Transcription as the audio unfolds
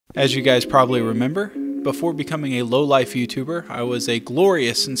As you guys probably remember, before becoming a low-life YouTuber, I was a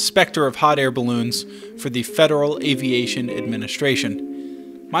glorious inspector of hot air balloons for the Federal Aviation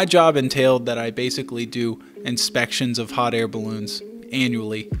Administration. My job entailed that I basically do inspections of hot air balloons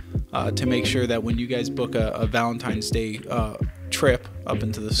annually to make sure that when you guys book a Valentine's Day trip up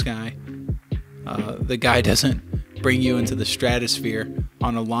into the sky, the guy doesn't bring you into the stratosphere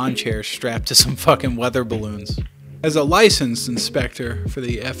on a lawn chair strapped to some fucking weather balloons. As a licensed inspector for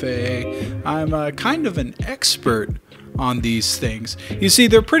the FAA, I'm kind of an expert on these things. You see,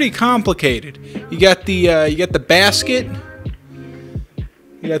 they're pretty complicated. You got the basket,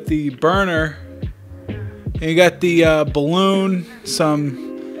 you got the burner, and you got the balloon,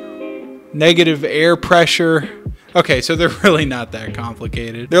 some negative air pressure. Okay, so they're really not that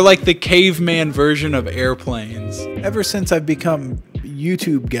complicated. They're like the caveman version of airplanes. Ever since I've become a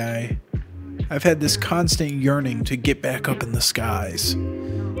YouTube guy, I've had this constant yearning to get back up in the skies.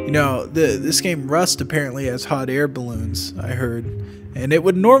 You know, this game Rust apparently has hot air balloons, I heard. And it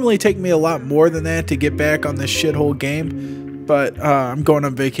would normally take me a lot more than that to get back on this shithole game. But I'm going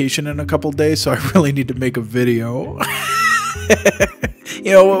on vacation in a couple days, so I really need to make a video.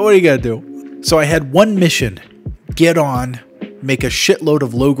 You know, what do you gotta do? So I had one mission. Get on, make a shitload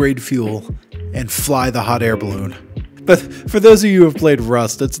of low-grade fuel, and fly the hot air balloon. But for those of you who have played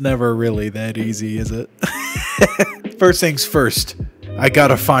Rust, it's never really that easy, is it? First things first, I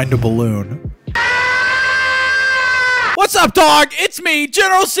gotta find a balloon. What's up, dog? It's me,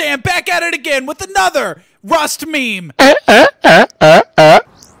 General Sam, back at it again with another Rust meme. Hey,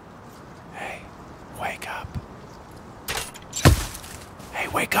 wake up. Hey,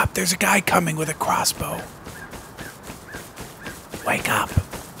 wake up. There's a guy coming with a crossbow. Wake up.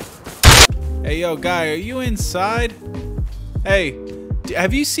 Hey, yo, guy, are you inside? Hey,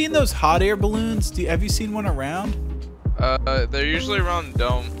 have you seen those hot air balloons? Have you seen one around? They're usually around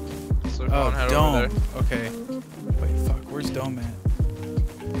Dome. So go and head Dome. over there. Okay. Wait, fuck, where's Dome at?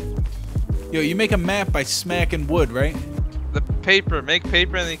 Yo, you make a map by smacking wood, right? The paper. Make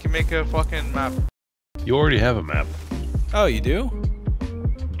paper and then you can make a fucking map. You already have a map. Oh, you do?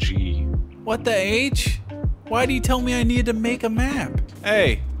 Gee. What the H? Why do you tell me I need to make a map?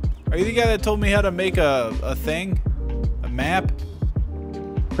 Hey, are you the guy that told me how to make a thing? A map?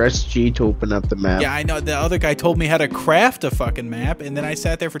 Press G to open up the map. Yeah, I know. The other guy told me how to craft a fucking map, and then I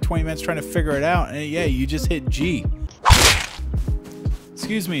sat there for 20 minutes trying to figure it out, and yeah, you just hit G.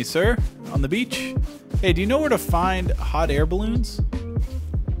 Excuse me, sir. On the beach? Hey, do you know where to find hot air balloons?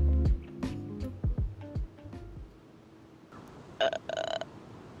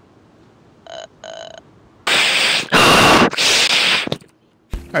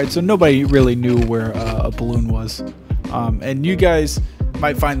 Alright, so nobody really knew where a balloon was. And you guys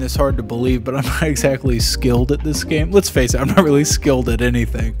might find this hard to believe, but I'm not exactly skilled at this game. Let's face it, I'm not really skilled at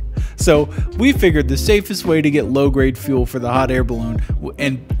anything. So we figured the safest way to get low-grade fuel for the hot air balloon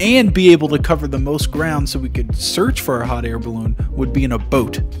and be able to cover the most ground so we could search for a hot air balloon would be in a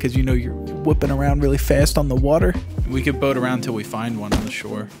boat. Because you know you're whipping around really fast on the water. We could boat around till we find one on the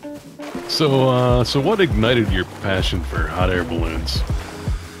shore. So, so what ignited your passion for hot air balloons?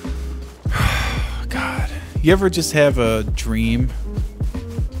 God, you ever just have a dream,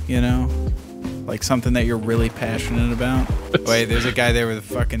 you know, like something that you're really passionate about? Wait, there's a guy there with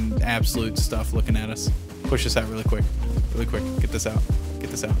fucking absolute stuff looking at us. Push this out really quick, get this out,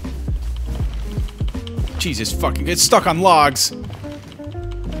 Jesus fucking, get stuck on logs.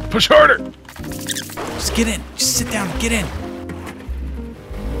 Push harder. Just get in, just sit down, get in.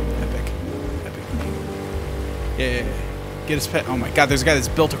 Epic. Yeah. Get his pet. Oh my god, there's a guy that's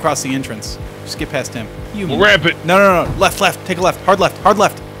built across the entrance. Just get past him. We'll ramp it. No. Left. Take a left. Hard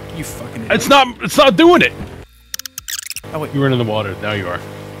left. You fucking idiot. It's not doing it. Oh wait. You were in the water. Now you are.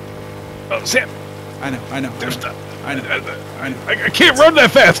 Oh, Sam. I know. There's stuff. I know. I can't run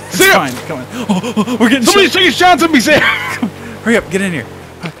that fast. It's Sam. fine. Come on. Oh, we're getting Somebody's taking shots at me, Sam. Hurry up. Get in here.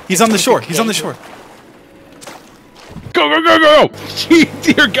 He's on the shore. Go.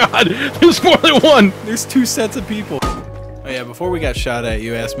 Dear God. There's more than one. There's two sets of people. Oh yeah, before we got shot at,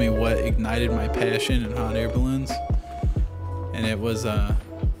 you asked me what ignited my passion in hot air balloons. And it was,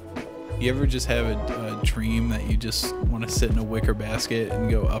 you ever just have a dream that you just want to sit in a wicker basket and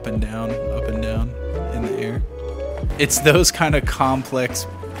go up and down in the air? It's those kind of complex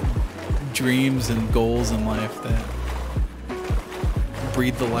dreams and goals in life that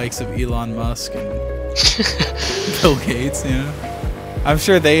breed the likes of Elon Musk and Bill Gates, you know? I'm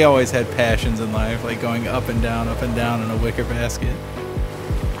sure they always had passions in life, like going up and down in a wicker basket.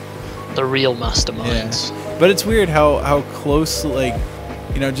 The real masterminds. Yeah. But it's weird how close, like,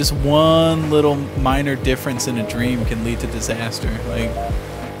 you know, just one little minor difference in a dream can lead to disaster. Like,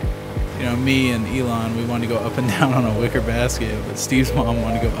 You know, me and Elon, we wanted to go up and down on a wicker basket, but Steve's mom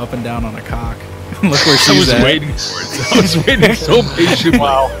wanted to go up and down on a cock. Look where she's at. I was waiting for it. I was waiting so patiently.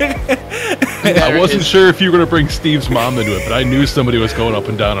 Wow. I wasn't sure if you were going to bring Steve's mom into it, but I knew somebody was going up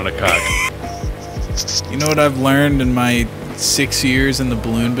and down on a cock. You know what I've learned in my 6 years in the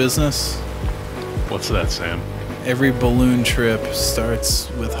balloon business? What's that, Sam? Every balloon trip starts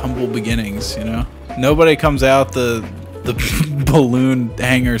with humble beginnings, you know? Nobody comes out the balloon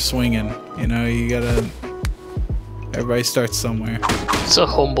hanger swinging, you know? You gotta... Everybody starts somewhere. So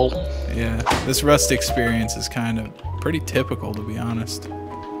humble. Yeah, this Rust experience is kind of pretty typical, to be honest.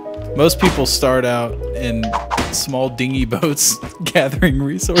 Most people start out in small dinghy boats gathering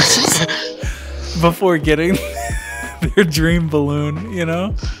resources before getting their dream balloon, you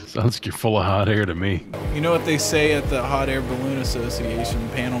know? Sounds like you're full of hot air to me. You know what they say at the Hot Air Balloon Association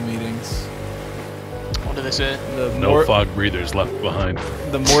panel meetings? What do they say? No fog breathers left behind.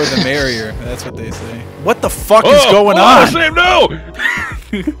 The more the merrier. That's what they say. What the fuck is going on? Sam, no!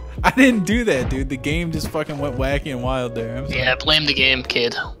 I didn't do that, dude. The game just fucking went wacky and wild there. Yeah, blame the game,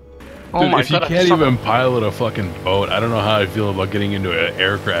 kid. Oh Dude, my if you god! can't even pilot a fucking boat, I don't know how I feel about getting into an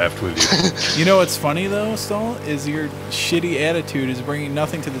aircraft with you. You know what's funny though, Stahl, is your shitty attitude is bringing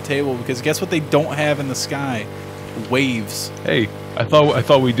nothing to the table because guess what they don't have in the sky? Waves. Hey, I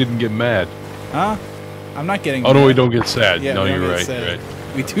thought we didn't get mad. Huh? I'm not getting Oh mad. no, we don't get sad. Yeah, no, we don't you're get right. sad. You're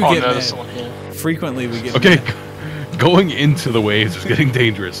right. We do Oh, get no, mad. there's someone here. Frequently we get Okay, mad. going into the waves is getting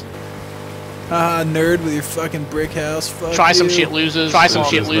dangerous. Ah, nerd with your fucking brick house. Fuck Try you. some shit, losers. Try some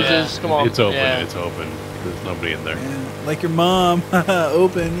This shit, is losers. Come on. It's open. Yeah. It's open. There's nobody in there. Yeah, like your mom.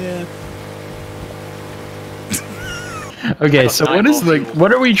 Open, yeah. Okay, so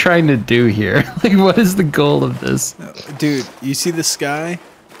what are we trying to do here? Like, what is the goal of this? Dude, you see the sky?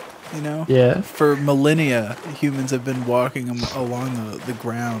 You know? Yeah. For millennia, humans have been walking along the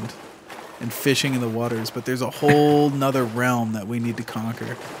ground and fishing in the waters, but there's a whole nother realm that we need to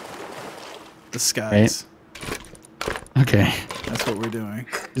conquer. The skies. Okay. That's what we're doing.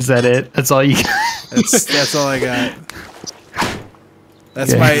 Is that it? That's all you got? That's all I got.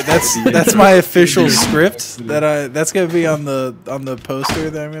 That's Okay. that's my official script that's gonna be on the poster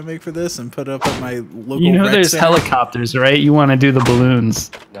that I'm gonna make for this and put up at my local. You know rec there's center. helicopters, right? You want to do the balloons,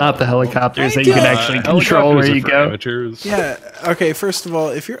 not the helicopters that you can actually control where Helicopters are you for go. amateurs. Yeah. Okay. First of all,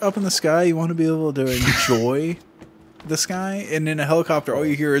 if you're up in the sky, you want to be able to enjoy the sky, and in a helicopter, all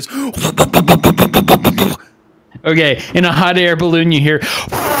you hear is. Okay, in a hot air balloon, you hear.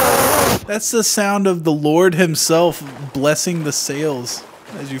 That's the sound of the Lord himself blessing the sails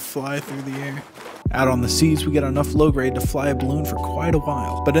as you fly through the air. Out on the seas, we get enough low grade to fly a balloon for quite a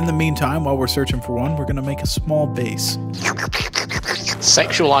while. But in the meantime, while we're searching for one, we're gonna make a small base.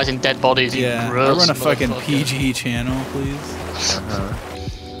 Sexualizing dead bodies. You Yeah, I gross run a fucking motherfucker. PG channel, please.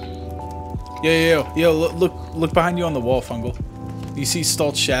 Yo, look behind you on the wall, Fungal. You see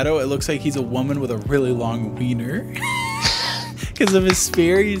Stalt's shadow? It looks like he's a woman with a really long wiener. Because of his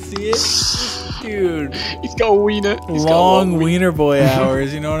spear, you see it? Dude. He's got a wiener. He's got a Long wiener boy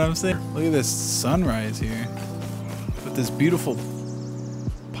hours, you know what I'm saying? Look at this sunrise here. With this beautiful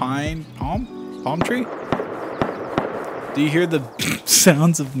palm tree? Do you hear the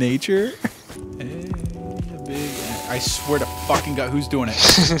sounds of nature? Hey, big. I swear to fucking God, who's doing it?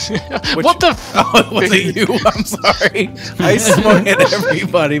 What the Oh, it wasn't you. I'm sorry. I swung at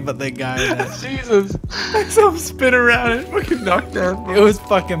everybody but the guy. Jesus. I saw him spin around and fucking knock down. It was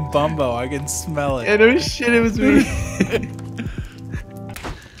fucking Bumbo. I can smell it. Yeah, no shit, it was me.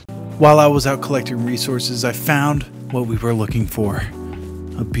 While I was out collecting resources, I found what we were looking for.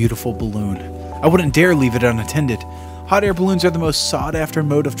 A beautiful balloon. I wouldn't dare leave it unattended. Hot air balloons are the most sought after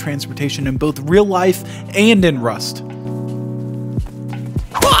mode of transportation in both real life and in Rust.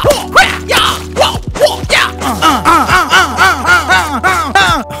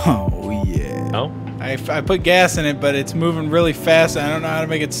 Oh yeah. No? I put gas in it, but it's moving really fast. I don't know how to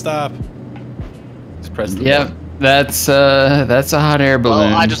make it stop. Just press the Yep, that's a hot air balloon.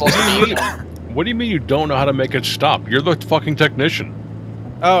 Well, I just lost the What do you mean you don't know how to make it stop? You're the fucking technician.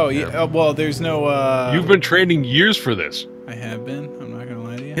 Oh yeah. Well, there's no. You've been training years for this. I have been. I'm not gonna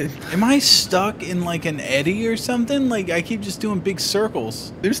lie to you. Am I stuck in like an eddy or something? Like I keep just doing big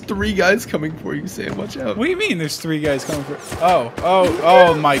circles. There's 3 guys coming for you, Sam. Watch out. What do you mean? There's 3 guys coming for?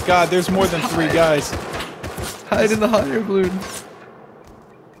 Oh my God! There's more than 3 guys. Hide in the hot air balloon.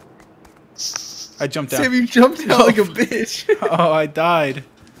 I jumped down. Sam, you jumped out like a bitch. Oh, I died.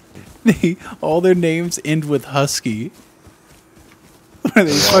 All their names end with Husky. Are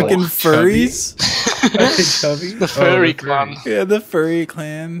they fucking furries? Are they chubby? furry clan. Yeah, the furry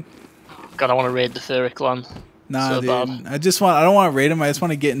clan. God, I want to raid the furry clan. Nah, So dude. bad. I don't want to raid them. I just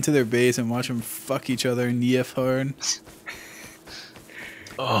want to get into their base and watch them fuck each other and yiff hard.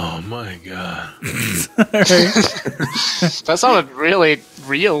 Oh my god. That sounded really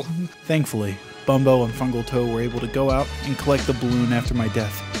real. Thankfully, Bumbo and Fungal Toe were able to go out and collect the balloon after my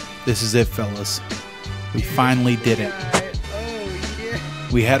death. This is it, fellas. We finally did it.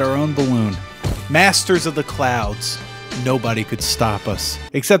 We had our own balloon. Masters of the clouds. Nobody could stop us.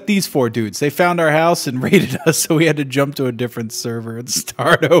 Except these 4 dudes. They found our house and raided us, so we had to jump to a different server and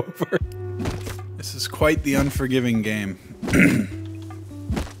start over. This is quite the unforgiving game.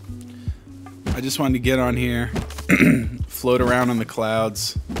 I just wanted to get on here, float around in the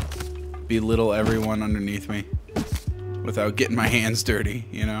clouds, belittle everyone underneath me without getting my hands dirty,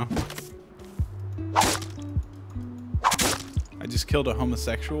 you know? I just killed a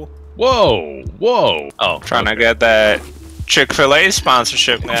homosexual. Whoa, whoa. Oh, Trying to get that Chick-fil-A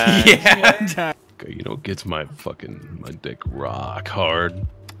sponsorship, man. Yeah. Okay, you know what gets my dick rock hard?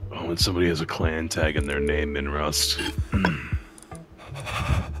 Oh, when somebody has a clan tag in their name in Rust.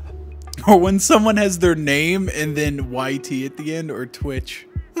 Or when someone has their name and then YT at the end, or Twitch.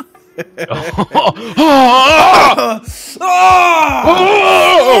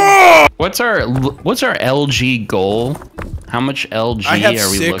 What's our LG goal? How much LG I have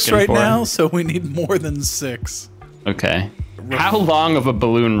are we 6 looking right for? now, so we need more than 6. Okay. How long of a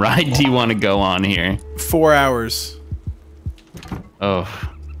balloon ride do you want to go on here? 4 hours. Oh,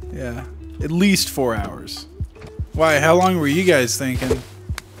 Yeah, at least 4 hours. Why? How long were you guys thinking?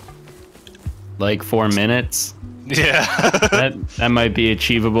 like 4 minutes? Yeah. That might be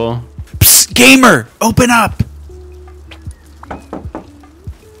achievable. Psst, gamer, open up.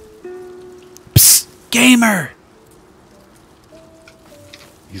 Psst, gamer.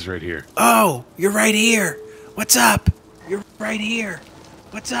 He's right here. Oh, you're right here. What's up? You're right here.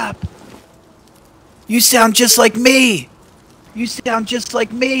 What's up? You sound just like me. You sound just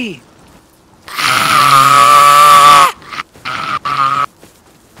like me.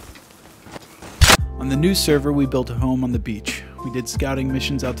 On the new server, we built a home on the beach. We did scouting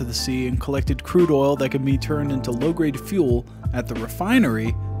missions out to the sea and collected crude oil that could be turned into low-grade fuel at the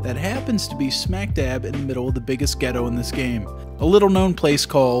refinery that happens to be smack dab in the middle of the biggest ghetto in this game. A little-known place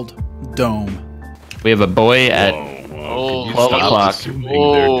called Dome. We have a boy at Oh, Can you 12 stop o'clock. assuming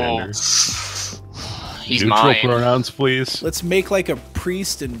their Oh. gender? He's Neutral mine. pronouns, please. Let's make like a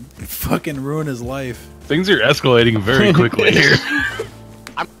priest and fucking ruin his life. Things are escalating very quickly here.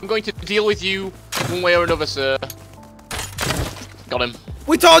 I'm going to deal with you one way or another, sir. Got him.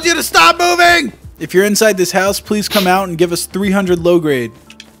 We told you to stop moving! If you're inside this house, please come out and give us 300 low grade.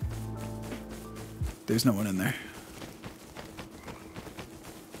 There's no one in there.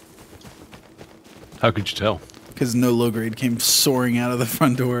 How could you tell? Because no low grade came soaring out of the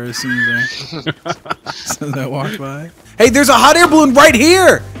front door as soon as I walked by. Hey, there's a hot air balloon right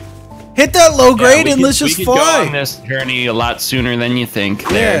here! Hit that low grade and let's just we could go on fly! this journey a lot sooner than you think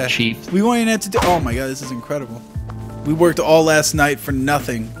there, Yeah, Chief. we won't even have to do. Oh my god, this is incredible. We worked all last night for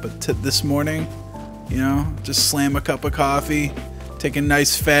nothing, but this morning, you know, just slam a cup of coffee, take a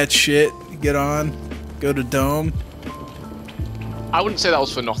nice fat shit, get on, go to Dome. I wouldn't say that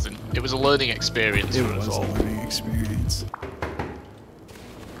was for nothing. It was a learning experience It for us was a all. learning experience.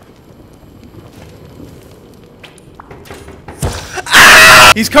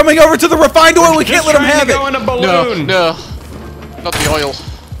 Ah! He's coming over to the refined oil. We can't let him have Go it. in a balloon. No, not the oil.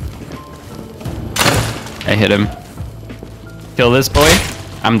 I hit him. Kill this boy.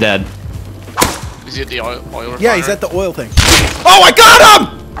 I'm dead. Is he at the oil refinery? Yeah, he's at the oil thing. Oh, I got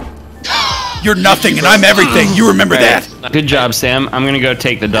him! You're nothing and I'm everything. You remember that. Good job, Sam. I'm gonna go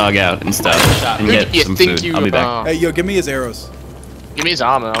take the dog out and stuff and Who get do you some think food. you I'll be back. are? Hey, yo, give me his arrows. Give me his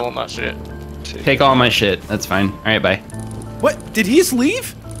armor. I want that shit. Take all my shit. That's fine. All right, bye. What? Did he just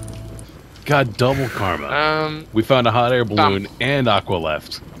leave? God, double karma. We found a hot air balloon and Aqua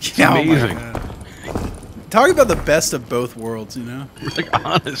left. It's Yeah, oh my amazing. God. Talking about the best of both worlds, you know? Like,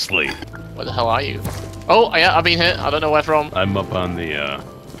 honestly. Where the hell are you? Oh, yeah, I've been hit. I don't know where from. I'm up on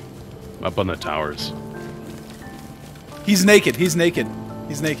the towers. He's naked. He's naked.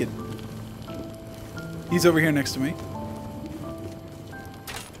 He's naked. He's over here next to me.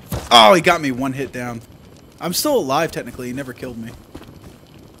 Oh, he got me one hit down. I'm still alive, technically. He never killed me.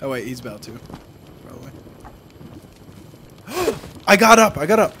 Oh, wait. He's about to. Probably. I got up. I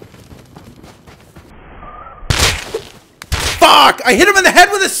got up. Fuck! I hit him in the head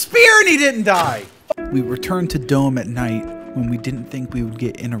with a spear and he didn't die! We returned to Dome at night when we didn't think we would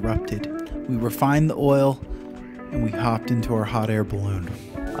get interrupted. We refined the oil and we hopped into our hot air balloon.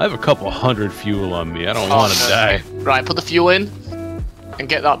 I have a couple hundred fuel on me. I don't want to die. Right, put the fuel in and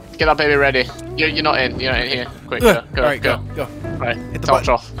get that baby ready. You're not in. You're not in here. Quick, All go, right, go. go. Right, Hit the torch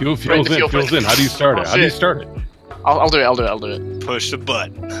button. off. Fuels Right, the in. fuel Fuels button. in. How do you start it? How do you start it? I'll do it. I'll do it. Push the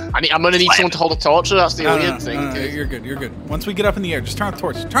button. I'm gonna need someone to hold a torch. So that's the weird thing. No, you're good. You're good. Once we get up in the air, just turn on the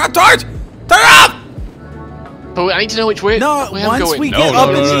torch. Turn on the torch. Turn it up. But I need to know which way. No, way I'm once going. we No, get no, up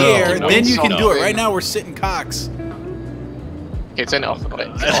no, in no, the no, air, no, then you no, can no. do it. Right now, we're sitting cocks. Okay, turn it off.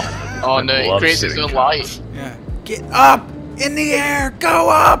 Oh no, it Love creates its sitting own light. Yeah. Get up in the air. Go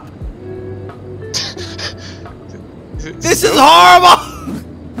up. This is horrible.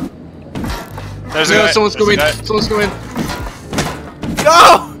 There's a No, guy. someone's There's a coming. guy. Someone's coming.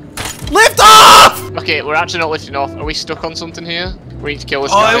 Go. Lift off. Okay, we're actually not lifting off. Are we stuck on something here? We need to kill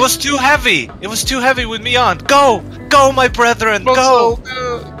this Oh, guy. it was too heavy. It was too heavy with me on. Go, my brethren, go.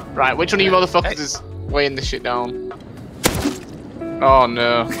 Go! Right, which one of you motherfuckers is weighing this shit down? Oh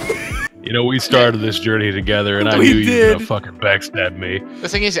no. You know, we started this journey together, and I We knew you were did. gonna fucking backstab me. The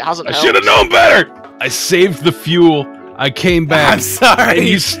thing is, it hasn't I helped. should have known better. I saved the fuel. I came back. I'm sorry. And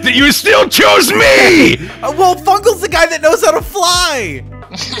you still chose me. Well, Fungal's the guy that knows how to fly.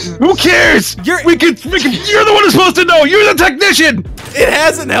 Who cares? You're- You're the one who's supposed to know. You're the technician. It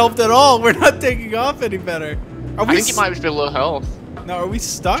hasn't helped at all. We're not taking off any better. Are I we? think it might just be low health. No, are we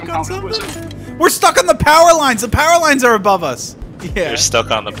stuck on something? We're stuck on the power lines. The power lines are above us. Yeah. You're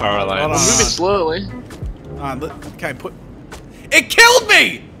stuck on the power Hold line. on. Moving slowly. Can I put? It killed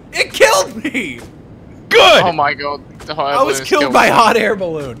me. It killed me. Good. Oh my god. The hot air I was balloon's killed killed by me. a hot air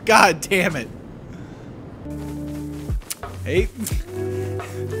balloon. God damn it. Hey.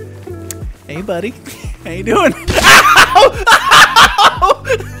 Hey, buddy. How you doing? Ow! Ow!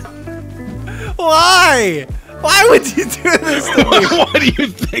 Why? Why would you do this to me? What do you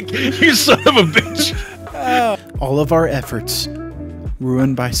think? You son of a bitch. All of our efforts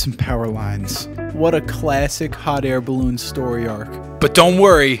ruined by some power lines. What a classic hot air balloon story arc. But don't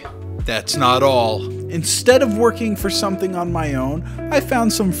worry, that's not all. Instead of working for something on my own, I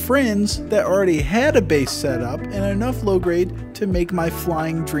found some friends that already had a base set up and enough low grade to make my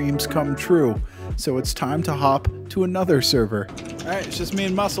flying dreams come true. So it's time to hop to another server. Alright, it's just me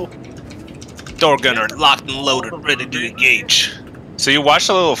and Muscle. Door gunner locked and loaded, ready to engage. So you watch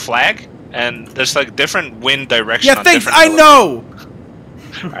the little flag, and there's like different wind direction. Yeah, on thanks, different I buildings.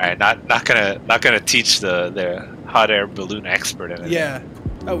 know! Alright, not gonna teach the hot air balloon expert anything. Yeah.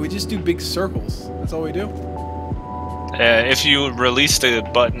 Oh, we just do big circles. That's all we do. If you release the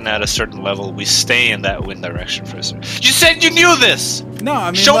button at a certain level, we stay in that wind direction for a second. You said you knew this! No, I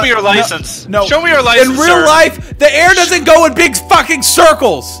mean... Show me your no- license! No. Show me your license, In real sir. life, the air doesn't go in big fucking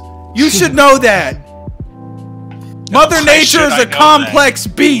circles! You should know that! Mother Why Nature should is I a know complex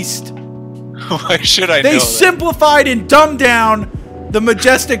beast! Why should I They know simplified and dumbed down the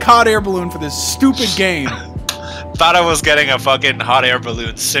majestic hot air balloon for this stupid game. that? Thought I was getting a fucking hot air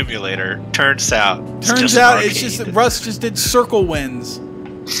balloon simulator. Turns out, it's Turns just out an it's just that arcade. Russ just did circle winds.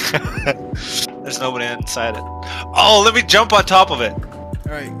 There's nobody inside it. Oh, let me jump on top of it.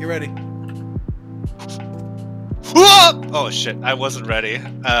 Alright, you ready? Whoa! Oh shit, I wasn't ready.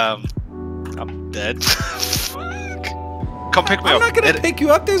 I'm dead. Come pick me I'm up. not gonna pick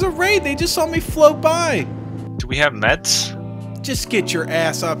you up, there's a raid, they just saw me float by. Do we have meds? Just get your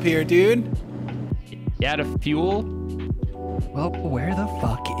ass up here, dude. You out of fuel? Well, where the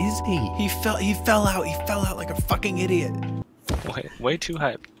fuck is he? He fell out like a fucking idiot. Way too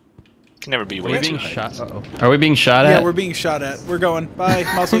hype. Can never be Are we way too being hype. shot? Uh-oh. Are we being shot Yeah, at? we're being shot at. We're going. Bye,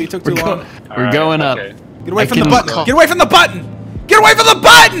 Muscle, you took too We're long. go- we're Alright, going up. okay. Get away I from the can- button! Get away from the button! Get away from the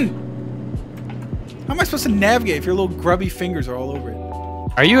button! How am I supposed to navigate if your little grubby fingers are all over it?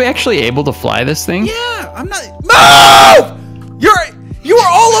 Are you actually able to fly this thing? Yeah, I'm not. Move! You are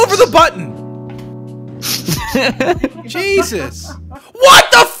all over the button. Jesus!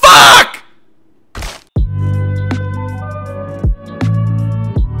 What the fuck?